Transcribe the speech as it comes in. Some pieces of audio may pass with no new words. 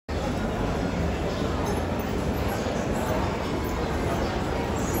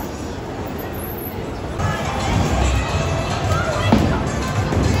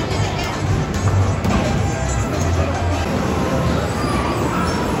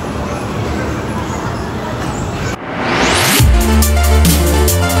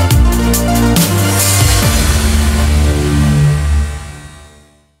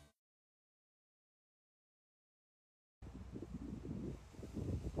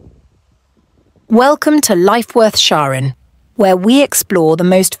Welcome to Life Worth Sharing, where we explore the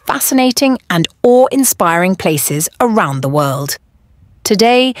most fascinating and awe-inspiring places around the world.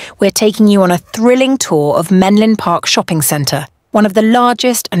 Today, we're taking you on a thrilling tour of Menlyn Park Shopping Centre, one of the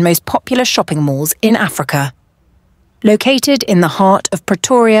largest and most popular shopping malls in Africa. Located in the heart of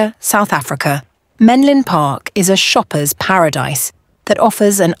Pretoria, South Africa, Menlyn Park is a shopper's paradise that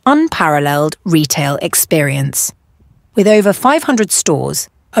offers an unparalleled retail experience. With over 500 stores,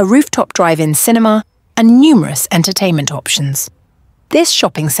 a rooftop drive-in cinema, and numerous entertainment options. This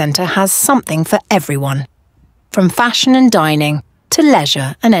shopping centre has something for everyone. From fashion and dining to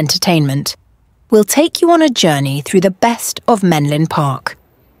leisure and entertainment, we'll take you on a journey through the best of Menlyn Park.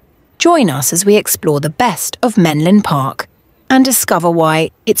 Join us as we explore the best of Menlyn Park and discover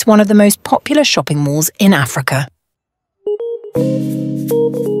why it's one of the most popular shopping malls in Africa.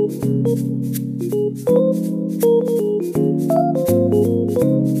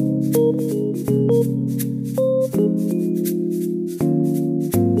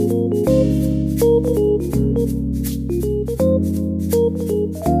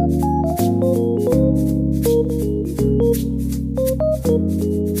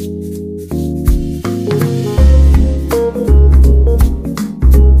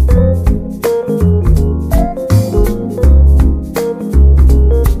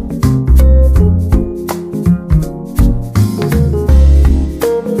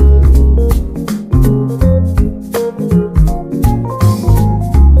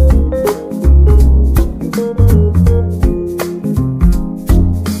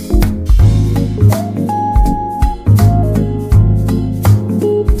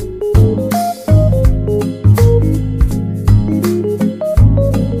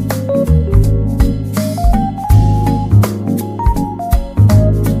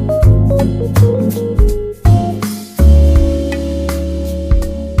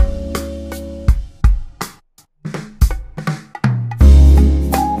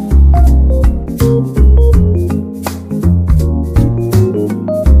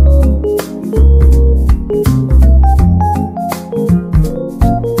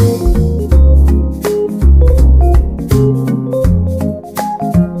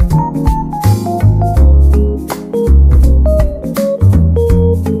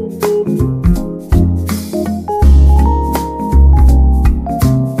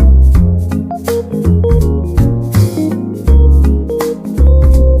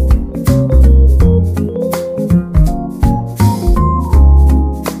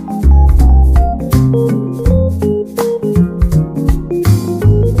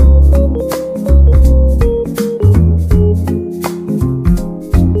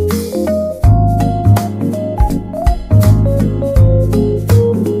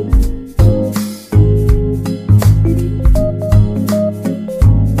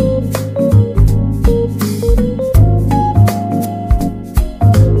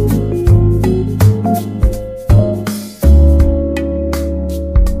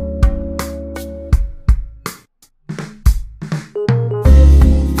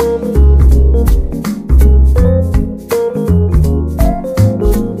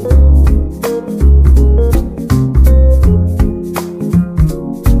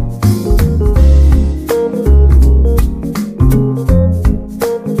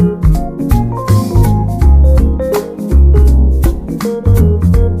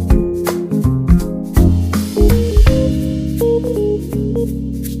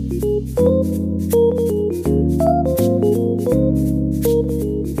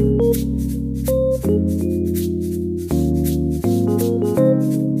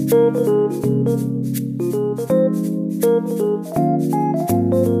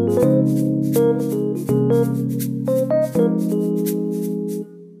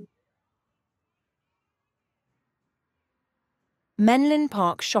 Menlyn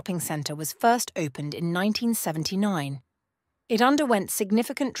Park Shopping Centre was first opened in 1979. It underwent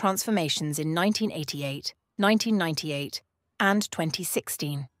significant transformations in 1988, 1998, and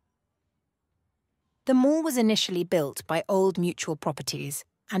 2016. The mall was initially built by Old Mutual Properties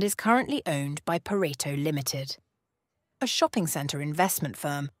and is currently owned by Pareto Limited, a shopping centre investment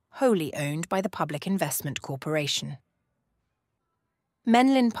firm wholly owned by the Public Investment Corporation.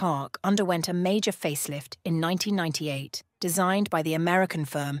 Menlyn Park underwent a major facelift in 1998, designed by the American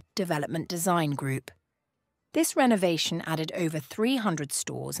firm Development Design Group. This renovation added over 300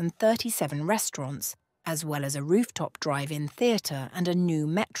 stores and 37 restaurants, as well as a rooftop drive-in theatre and a new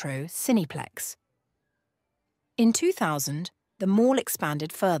metro Cineplex. In 2000, the mall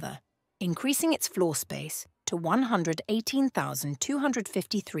expanded further, increasing its floor space to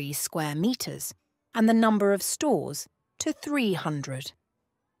 118,253 square metres and the number of stores to 300.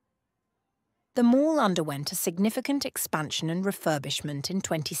 The mall underwent a significant expansion and refurbishment in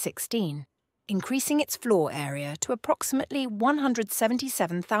 2016, increasing its floor area to approximately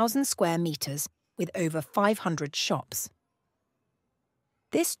 177,000 square metres with over 500 shops.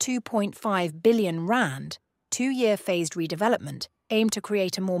 This 2.5 billion rand, two-year phased redevelopment aimed to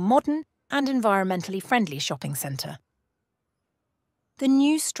create a more modern and environmentally friendly shopping centre. The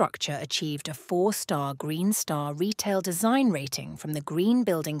new structure achieved a 4-star Green Star retail design rating from the Green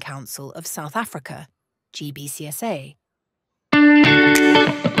Building Council of South Africa, GBCSA.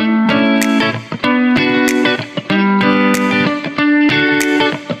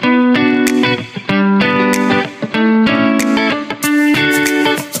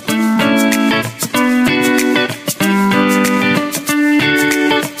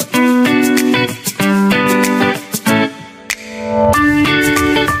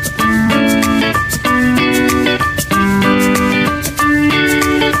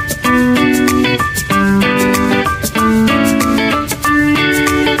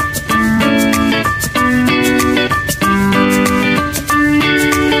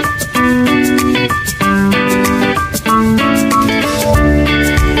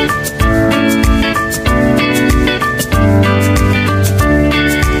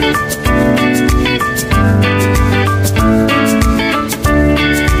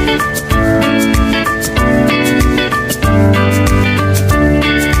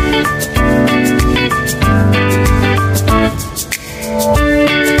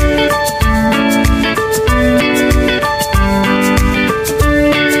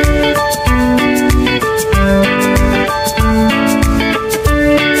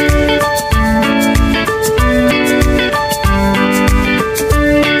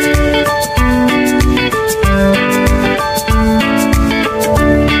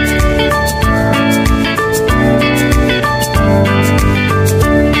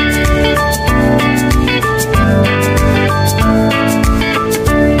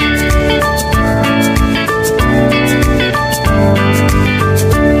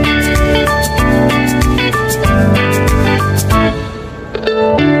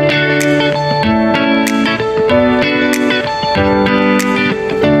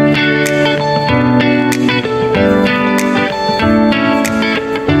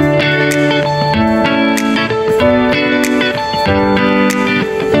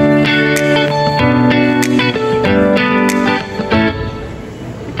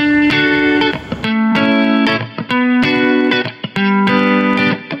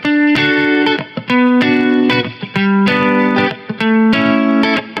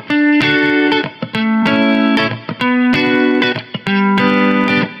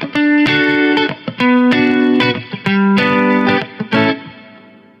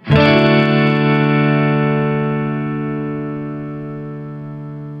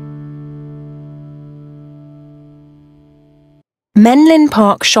 Menlyn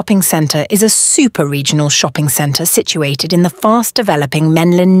Park Shopping Centre is a super-regional shopping centre situated in the fast-developing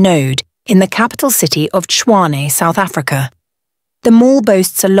Menlyn node in the capital city of Tshwane, South Africa. The mall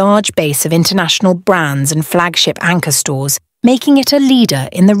boasts a large base of international brands and flagship anchor stores, making it a leader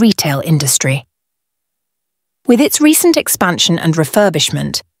in the retail industry. With its recent expansion and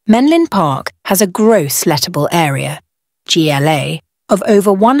refurbishment, Menlyn Park has a gross lettable area, GLA, of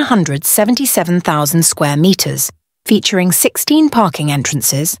over 177,000 square metres, featuring 16 parking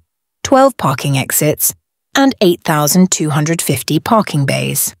entrances, 12 parking exits, and 8,250 parking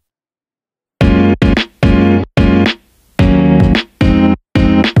bays.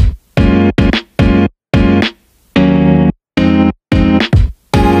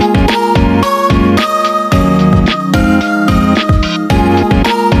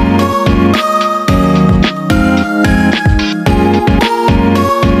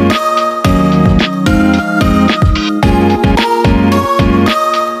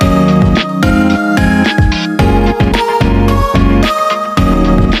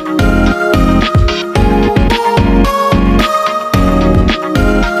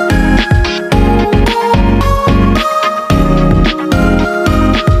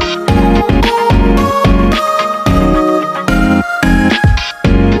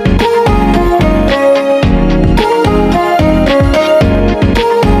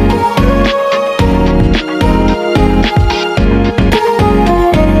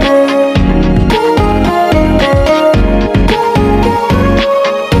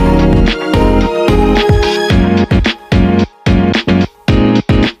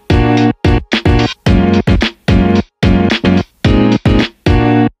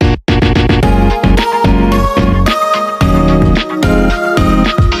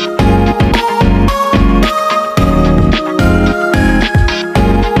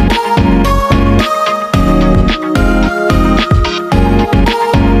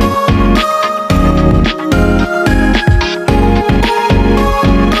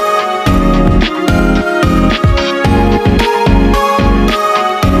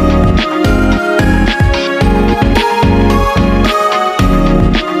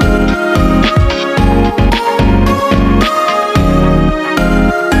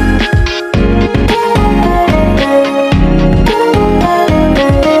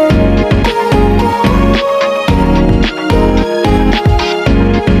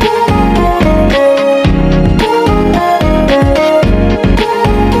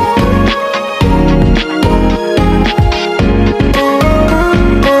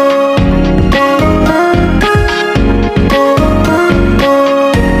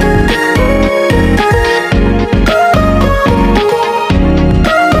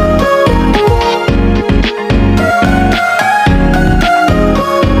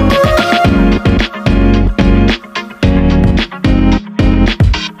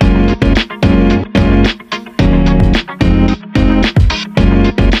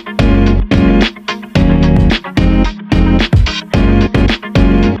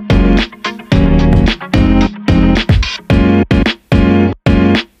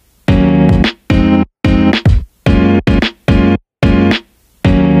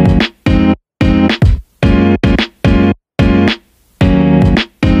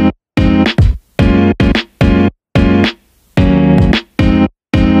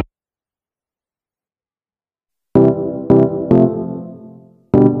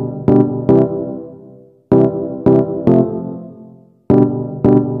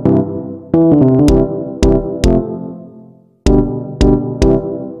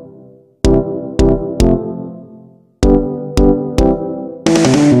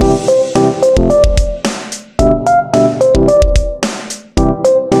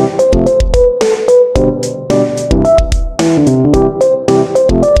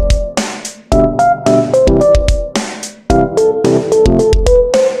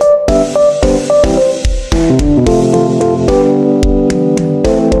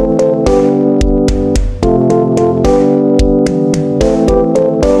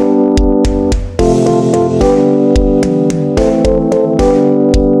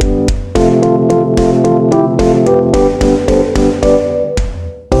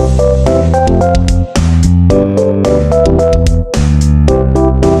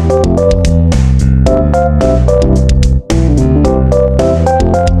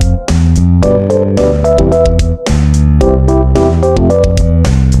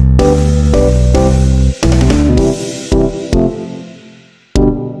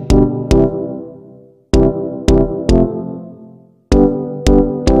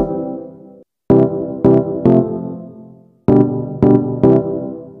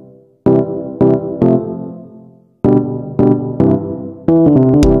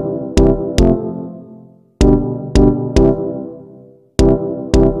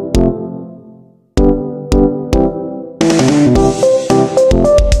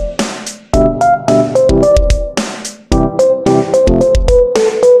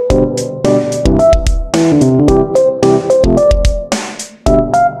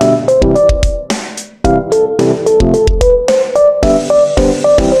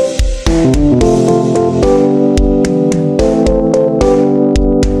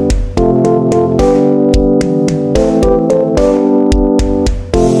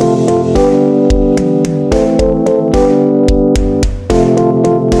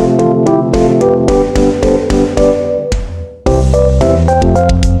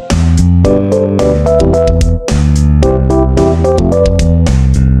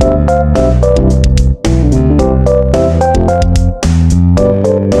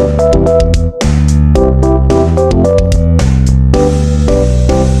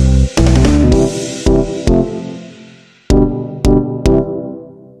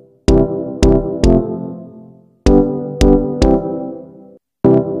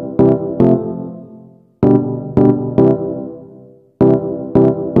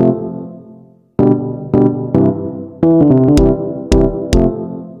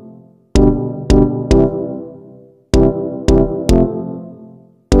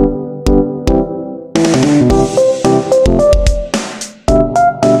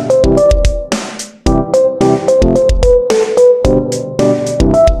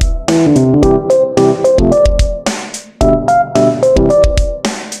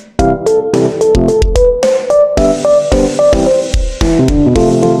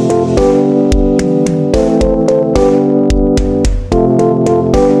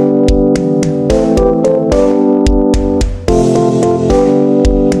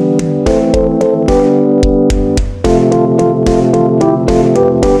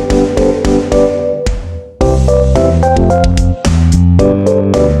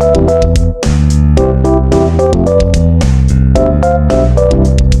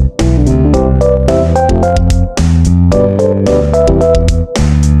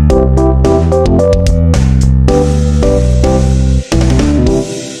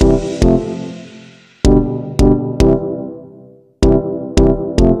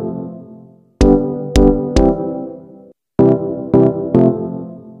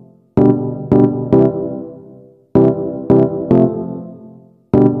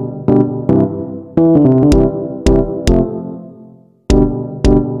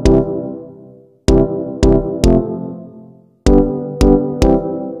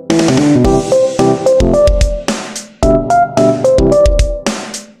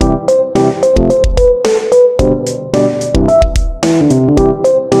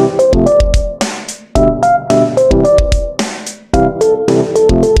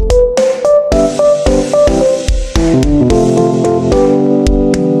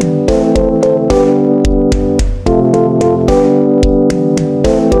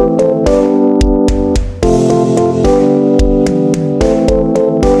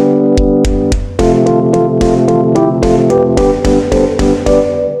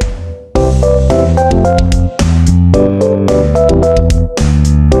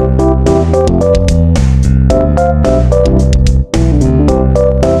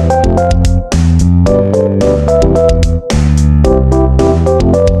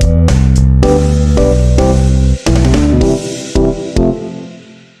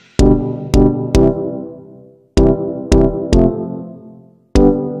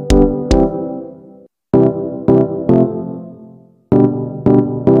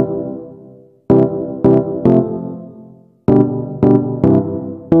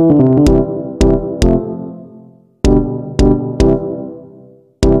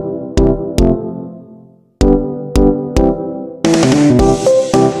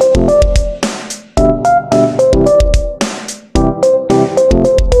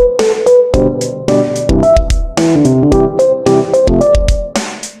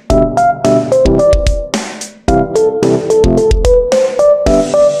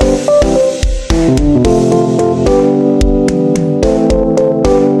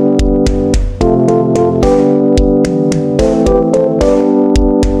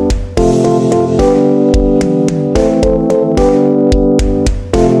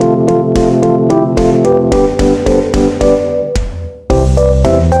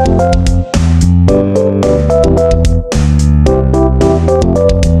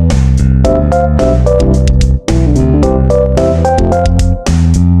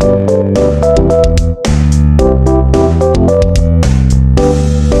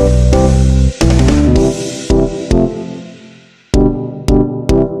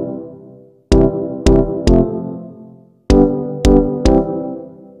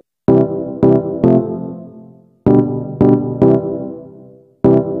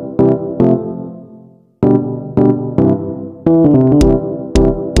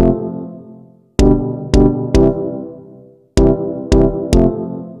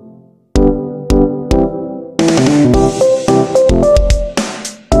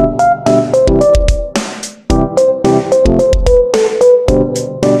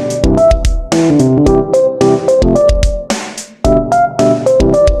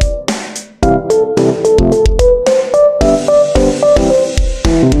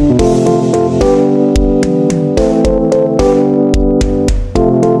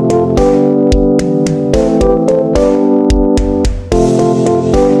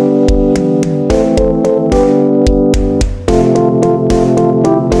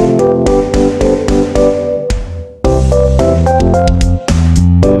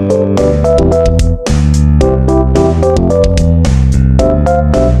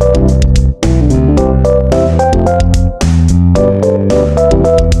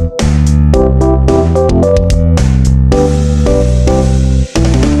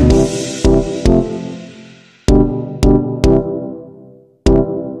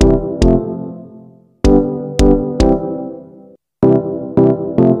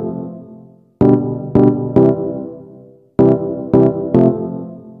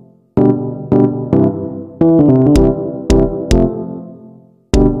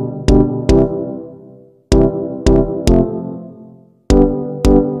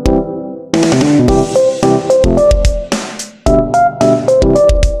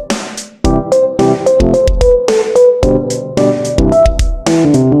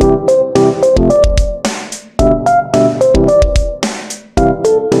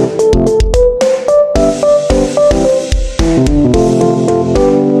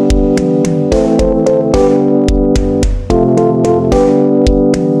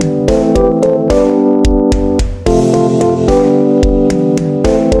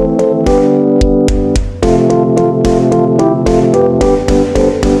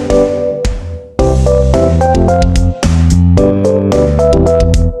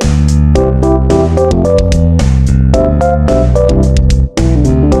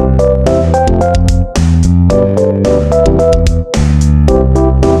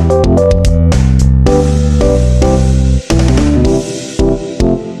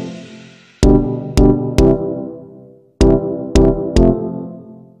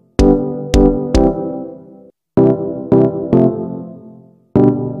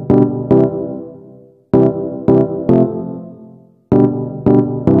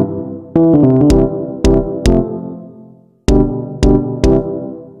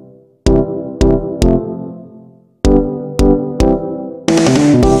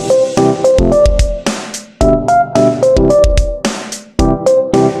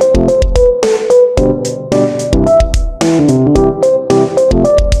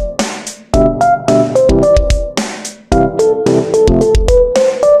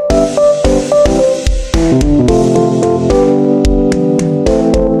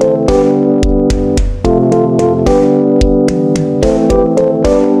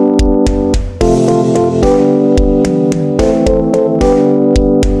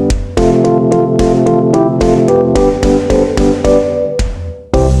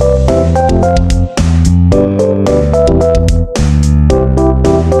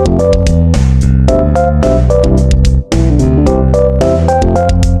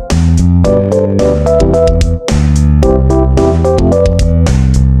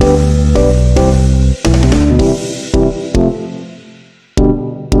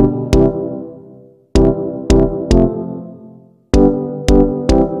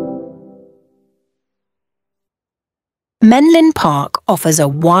 Menlyn Park offers a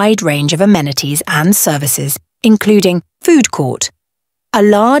wide range of amenities and services, including food court, a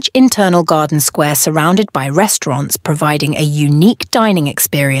large internal garden square surrounded by restaurants providing a unique dining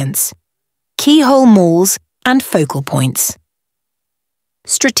experience, keyhole malls and focal points.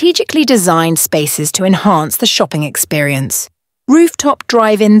 Strategically designed spaces to enhance the shopping experience, rooftop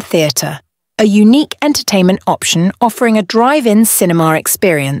drive-in theatre, a unique entertainment option offering a drive-in cinema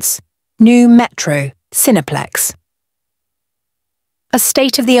experience, new Metro, Cineplex. A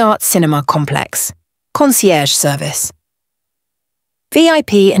state-of-the-art cinema complex, concierge service.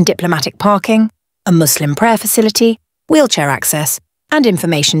 VIP and diplomatic parking, a Muslim prayer facility, wheelchair access, and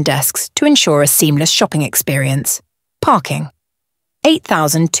information desks to ensure a seamless shopping experience. Parking.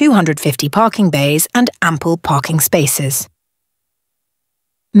 8,250 parking bays and ample parking spaces.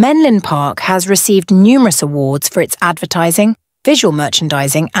 Menlyn Park has received numerous awards for its advertising, visual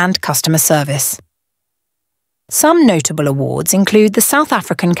merchandising and customer service. Some notable awards include the South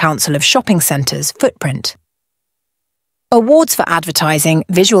African Council of Shopping Centres Footprint. Awards for advertising,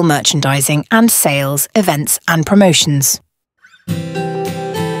 visual merchandising and sales, events and promotions.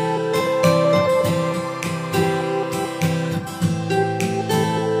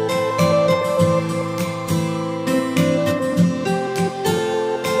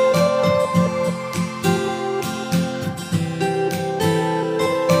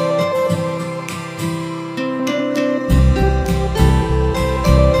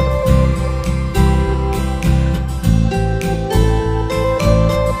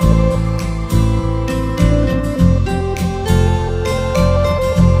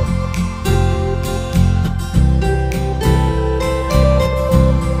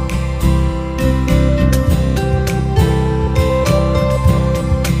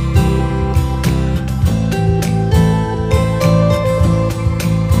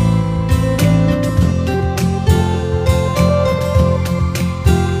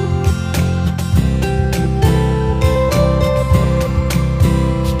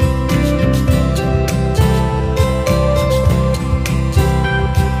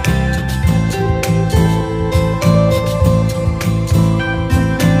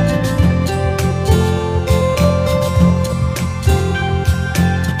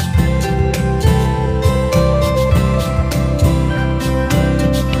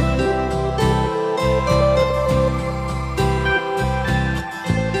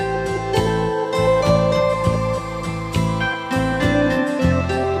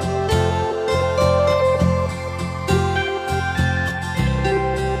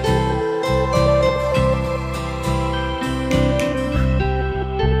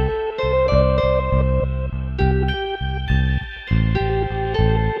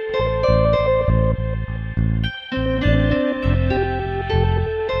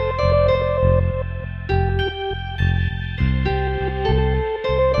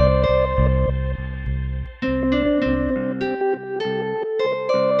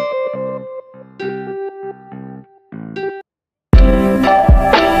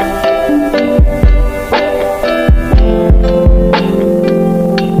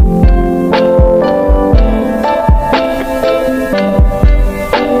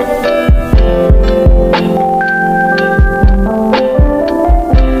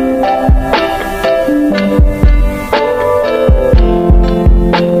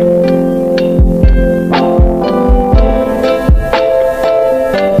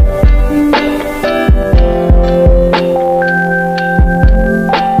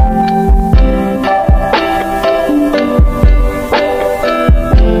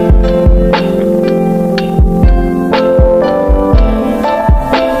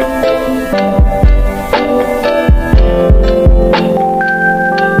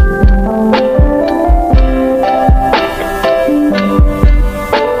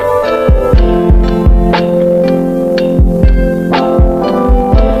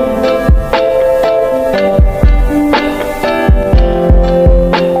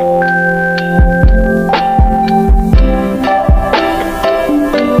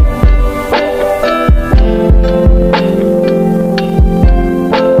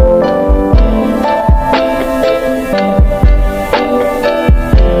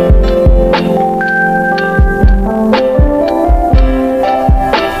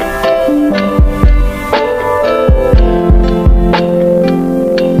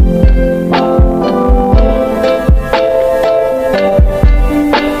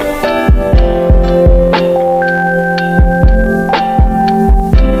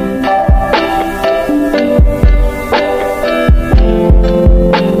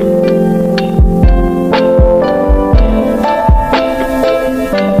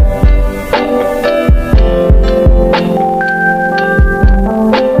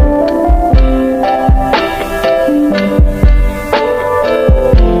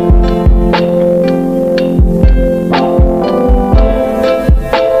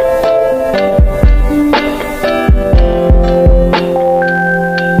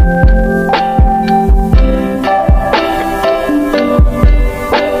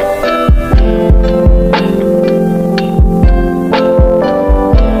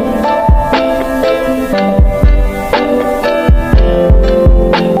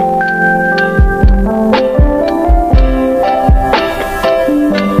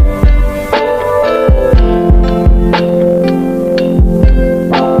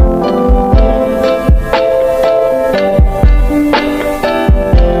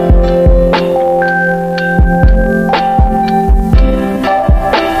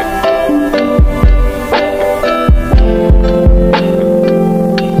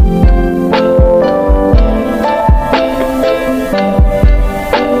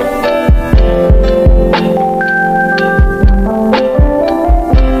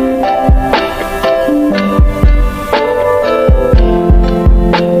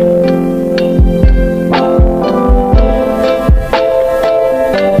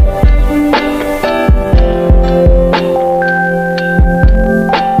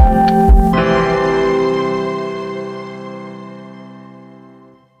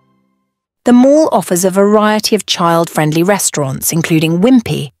 the mall offers a variety of child-friendly restaurants, including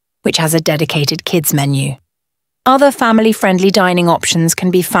Wimpy, which has a dedicated kids menu. Other family-friendly dining options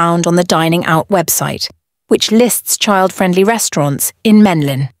can be found on the Dining Out website, which lists child-friendly restaurants in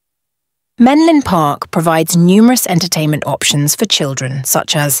Menlyn. Menlyn Park provides numerous entertainment options for children,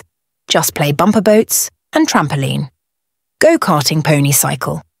 such as Just Play bumper boats and trampoline, go-karting pony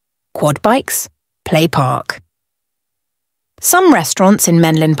cycle, quad bikes, play park. Some restaurants in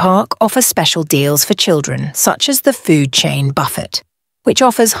Menlyn Park offer special deals for children, such as the food chain Buffett, which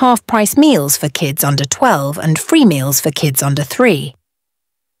offers half-price meals for kids under 12 and free meals for kids under 3.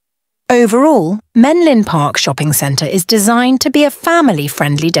 Overall, Menlyn Park Shopping Centre is designed to be a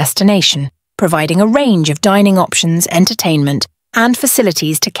family-friendly destination, providing a range of dining options, entertainment, and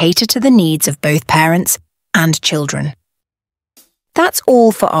facilities to cater to the needs of both parents and children. That's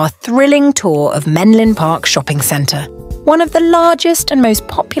all for our thrilling tour of Menlyn Park Shopping Centre, one of the largest and most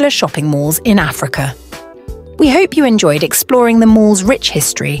popular shopping malls in Africa. We hope you enjoyed exploring the mall's rich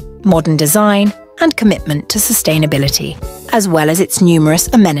history, modern design, and commitment to sustainability, as well as its numerous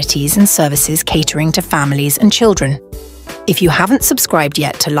amenities and services catering to families and children. If you haven't subscribed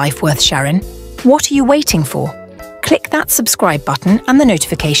yet to Life Worth Sharing, what are you waiting for? Click that subscribe button and the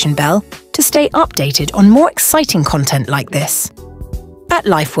notification bell to stay updated on more exciting content like this. At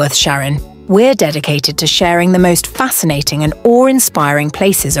Life Worth Sharing, we're dedicated to sharing the most fascinating and awe-inspiring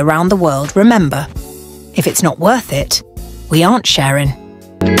places around the world. Remember, if it's not worth it, we aren't sharing.